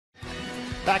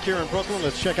Back here in Brooklyn,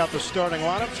 let's check out the starting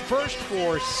lineups. First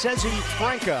for Sesi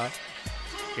Franca,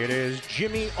 it is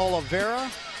Jimmy Oliveira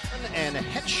and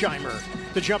Hetzheimer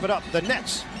to jump it up. The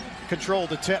Nets control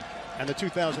the tip and the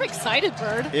 2000. I'm excited,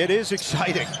 Bird. It is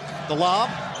exciting. The lob.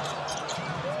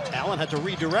 Allen had to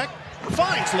redirect.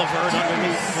 Finds Levert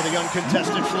underneath for the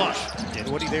uncontested flush.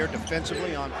 Dinwiddie there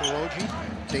defensively on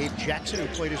Peroji. Dave Jackson,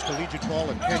 who played his collegiate ball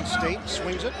at Penn State,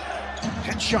 swings it.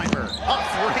 Hetzheimer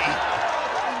up three.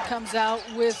 Comes out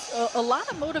with a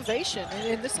lot of motivation,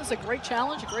 and this is a great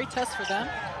challenge, a great test for them.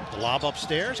 The lob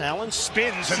upstairs. Allen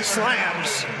spins and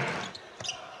slams.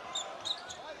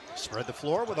 Spread the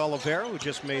floor with Oliveira, who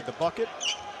just made the bucket.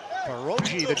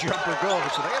 Peroji, the jumper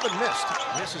goes, so they haven't missed.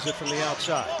 Misses it from the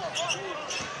outside.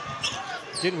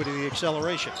 Dinwiddie, the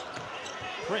acceleration.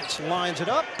 Prince lines it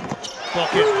up.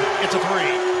 Bucket. It's a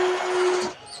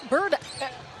three. Bird,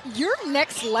 you're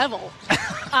next level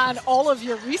on all of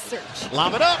your research.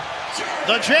 Lob it up.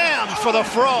 The jam for the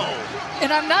fro.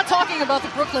 And I'm not talking about the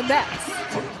Brooklyn Nets.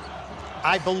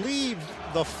 I believe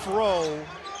the fro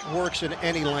works in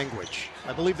any language.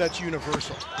 I believe that's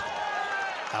universal.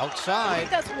 Outside. I think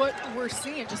that's what we're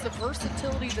seeing, just the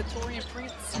versatility that Taurean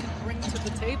Prince can bring to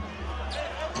the table.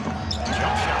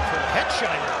 Jump shot for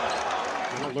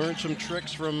Hetzheimer. Going to learn some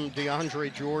tricks from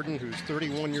DeAndre Jordan, who's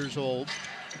 31 years old.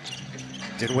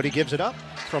 Dinwiddie gives it up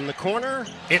from the corner.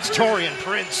 It's Taurean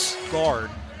Prince. Guard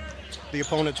the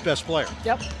opponent's best player.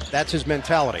 Yep. That's his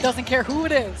mentality. Doesn't care who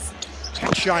it is.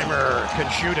 Hetzheimer can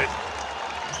shoot it.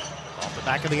 Off the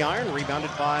back of the iron,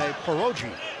 rebounded by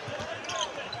Peroji.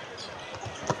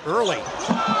 Early.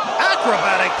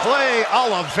 Acrobatic play,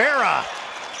 Oliveira.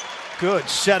 Good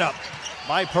setup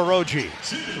by Peroji.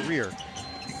 Career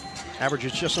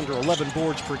averages just under 11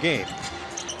 boards per game.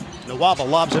 Nwaba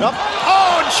lobs it up.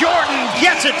 Oh, Jordan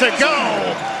gets it to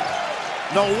go.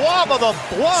 Nwaba,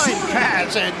 the blind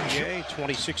pass. And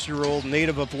 26-year-old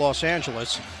native of Los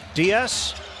Angeles.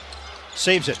 Diaz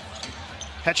saves it.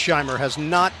 Hetzheimer has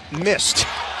not missed.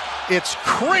 It's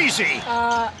crazy.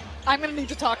 I'm going to need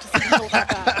to talk to some people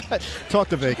about that. Talk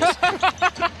to Vegas.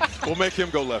 We'll make him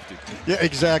go lefty. Yeah,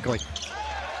 exactly.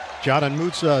 John and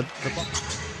Mutsa.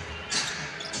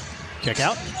 Kick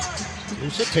out.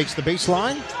 Musa takes the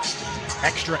baseline.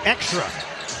 Extra.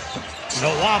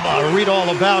 Nwaba, read all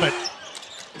about it.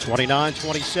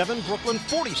 29-27, Brooklyn,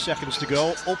 40 seconds to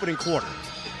go, opening quarter.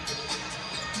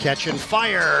 Catch and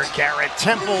fire, Garrett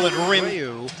Temple and Rim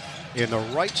in the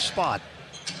right spot.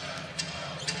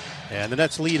 And the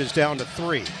Nets lead is down to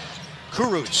 3.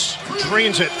 Kurucs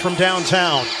drains it from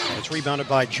downtown. And it's rebounded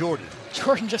by Jordan.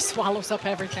 Jordan just swallows up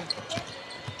everything.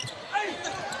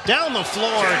 Down the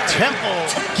floor,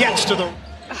 Temple gets to the...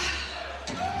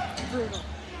 Brutal.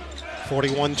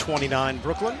 41-29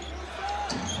 Brooklyn.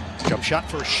 Jump shot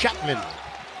for Shatman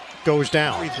goes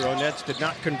down. Free throw. Nets did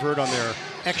not convert on their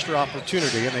extra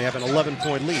opportunity, and they have an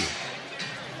 11-point lead.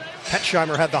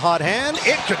 Hetzheimer had the hot hand.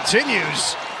 It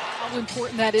continues. How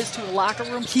important that is to a locker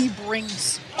room. He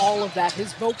brings all of that,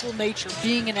 his vocal nature,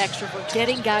 being an extrovert,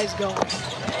 getting guys going.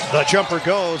 The jumper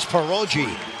goes,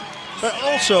 Peroji. But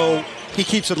also, he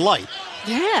keeps it light.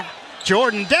 Yeah.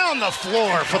 Jordan down the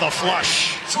floor for the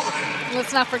flush.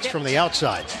 Let's not forget. From the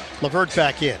outside. Levert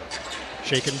back in.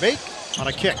 Shake and bake on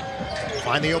a kick.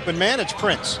 Find the open man, it's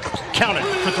Prince. Count it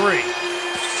for 3.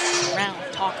 Around,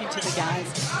 talking to the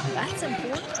guys. That's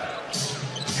important.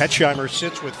 Hetzheimer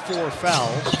sits with 4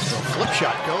 fouls. The flip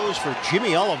shot goes for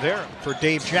Jimmy Oliveira for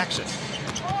Dave Jackson.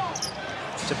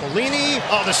 Cipollini,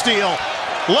 oh, the steal.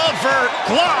 Levert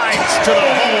glides to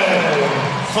the hole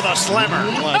for the slammer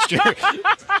last year.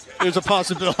 There's a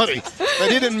possibility that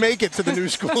he didn't make it to the new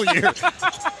school year.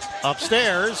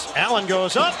 Upstairs, Allen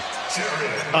goes up.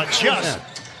 Adjust.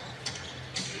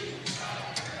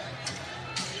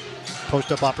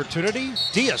 Post-up opportunity.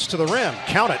 Diaz to the rim.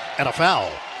 Count it and a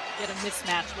foul. Get a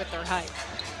mismatch with their height.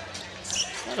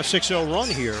 And a 6-0 run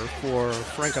here for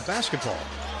Franca basketball.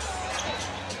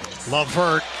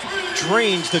 Levert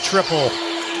drains the triple.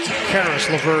 Karis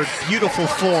LeVert, beautiful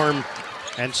form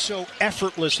and so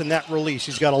effortless in that release.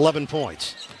 He's got 11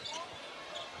 points.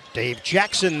 Dave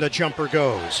Jackson, the jumper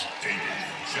goes.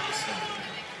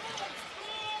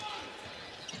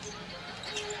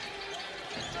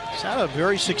 He's had a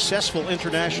very successful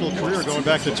international career going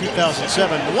back to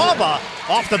 2007. Nwaba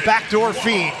off the backdoor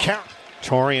feed.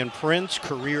 Taurean Prince,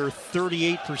 career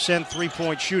 38%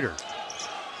 three-point shooter.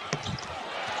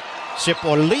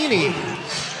 Cipollini.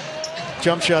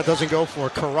 Jump shot doesn't go for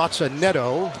Carazza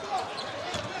Neto.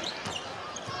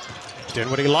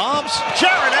 Dinwiddie lobs.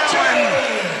 Jared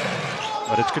Allen!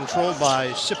 But it's controlled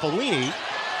by Cipollini.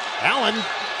 Allen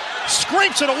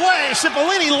scrapes it away.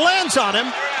 Cipollini lands on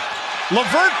him.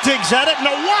 LeVert digs at it.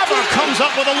 Nawaba comes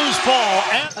up with a loose ball.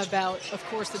 And About, of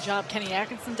course, the job Kenny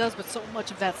Atkinson does, but so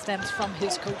much of that stems from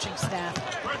his coaching staff.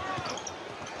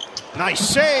 nice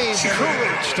save.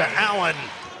 Courage to Allen.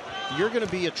 You're going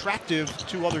to be attractive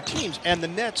to other teams. And the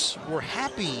Nets were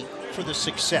happy for the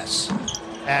success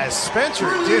as Spencer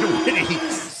Dinwiddie.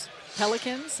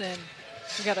 Pelicans, and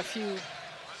we got a few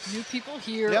new people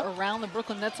here around the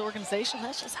Brooklyn Nets organization.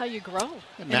 That's just how you grow.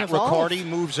 Matt Riccardi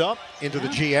moves up into the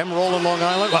GM role in Long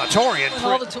Island. Well, Torian.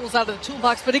 All the tools out of the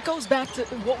toolbox, but it goes back to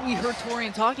what we heard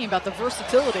Torian talking about, the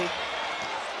versatility.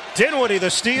 Dinwiddie the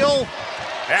steal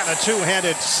and a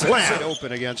two-handed slam.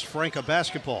 Open against Franca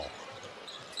basketball.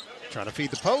 Trying to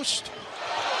feed the post.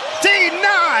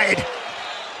 Denied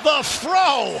the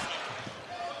throw.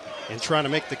 And trying to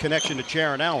make the connection to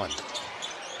Jaron Allen.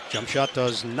 Jump shot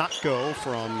does not go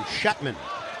from Shatman.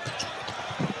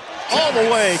 All the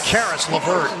way, Karis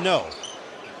LeVert, no.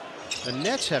 The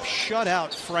Nets have shut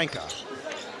out Franca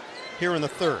here in the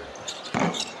third.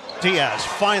 Diaz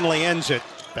finally ends it.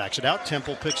 Backs it out,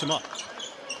 Temple picks him up.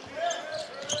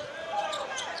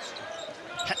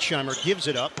 Hetzheimer gives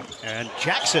it up, and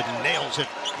Jackson nails it.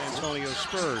 Antonio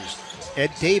Spurs.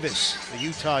 Ed Davis, the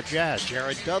Utah Jazz.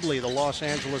 Jared Dudley, the Los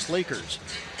Angeles Lakers.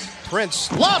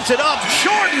 Prince lobs it up.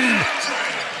 Jordan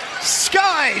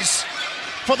skies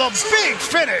for the big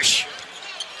finish.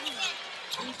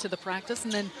 To the practice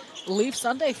and then leave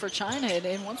Sunday for China.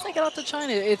 And once they get out to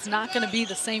China, it's not going to be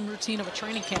the same routine of a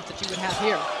training camp that you would have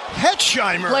here.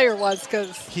 Hetzheimer. Player was,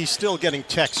 because he's still getting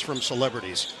texts from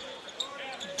celebrities.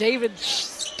 David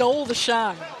stole the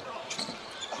shine.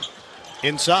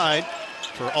 Inside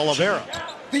for Oliveira.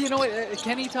 But you know what?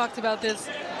 Kenny talked about this.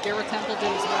 Garrett Temple did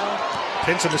as well.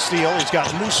 Pins in the steal. He's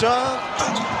got Musa.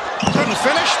 Couldn't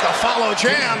finish. The follow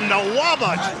jam.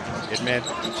 Nawaba. It meant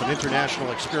some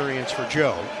international experience for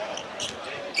Joe.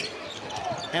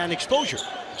 And exposure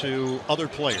to other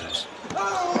players.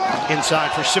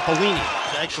 Inside for Cipollini.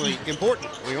 It's actually important.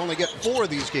 We only get 4 of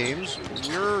these games.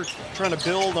 We're trying to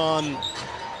build on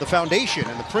the foundation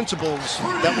and the principles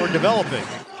that we're developing.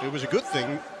 It was a good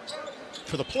thing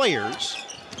for the players.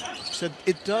 Said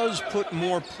it does put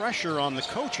more pressure on the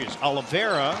coaches.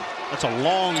 Oliveira, that's a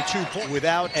long 2-point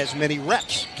without as many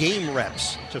reps, game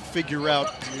reps, to figure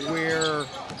out where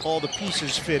all the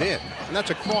pieces fit in. And that's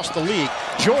across the league.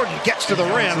 Jordan gets to the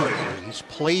rim. He's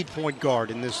played point guard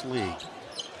in this league.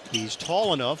 He's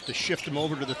tall enough to shift him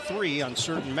over to the 3 on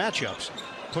certain matchups.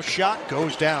 Push shot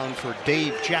goes down for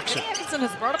Dave Jackson. Atkinson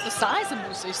has brought up the size of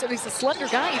Musa. He said he's a slender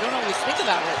guy. You don't always think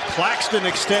about it. Claxton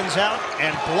extends out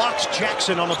and blocks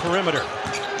Jackson on the perimeter.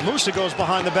 Musa goes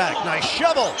behind the back. Nice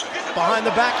shovel behind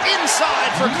the back.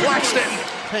 Inside for Claxton.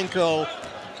 Penko.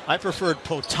 I preferred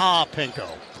Potapenko.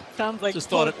 Sounds like just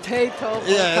potato.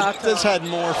 Yeah, this had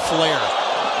more flair.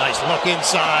 Nice look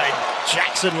inside.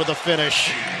 Jackson with a finish.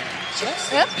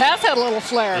 That pass had a little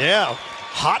flair. Yeah.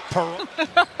 Hot pearl.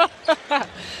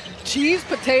 Cheese,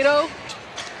 potato,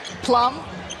 plum.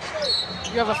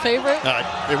 You have a favorite?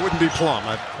 It wouldn't be plum.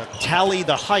 I tally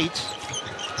the height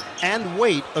and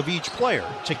weight of each player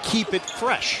to keep it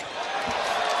fresh.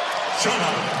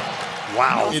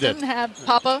 Wow. He didn't have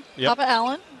Papa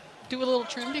Allen do a little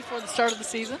trim before the start of the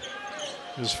season.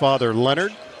 His father,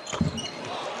 Leonard.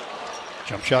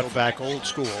 Jump shot back old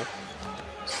school.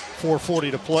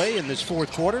 4:40 to play in this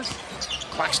fourth quarter.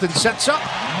 Claxton sets up.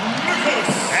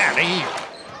 And he.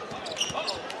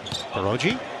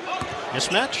 Hiroji.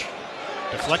 Mismatch.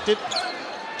 Deflected.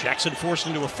 Jackson forced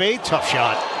into a fade. Tough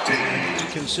shot.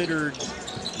 Considered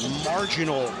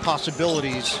marginal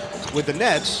possibilities with the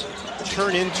Nets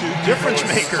turn into difference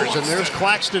makers. And there's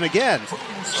Claxton again.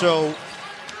 So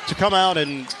to come out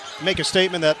and make a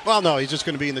statement that, well, no, he's just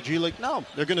going to be in the G League. No,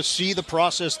 they're going to see the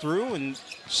process through and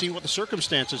see what the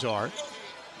circumstances are.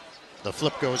 The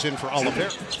flip goes in for Oliveira.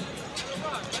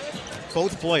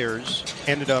 Both players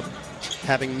ended up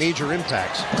having major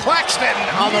impacts. Claxton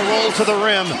on the roll to the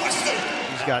rim.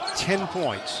 He's got 10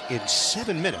 points in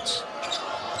 7 minutes.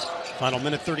 Final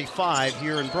minute 35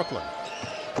 here in Brooklyn.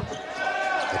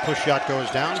 The push shot goes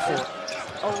down for...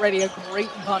 Already a great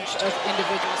bunch of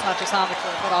individuals, not just on the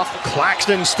court, but off the court.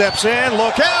 Claxton steps in,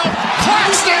 look out!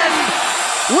 Claxton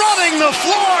running the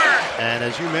floor! And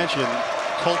as you mentioned,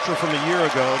 culture from a year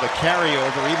ago, the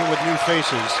carryover, even with new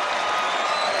faces.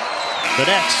 The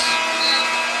Nets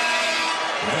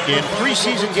in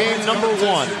preseason game number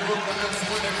 1.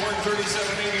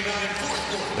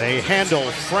 They handle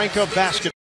Franca basketball.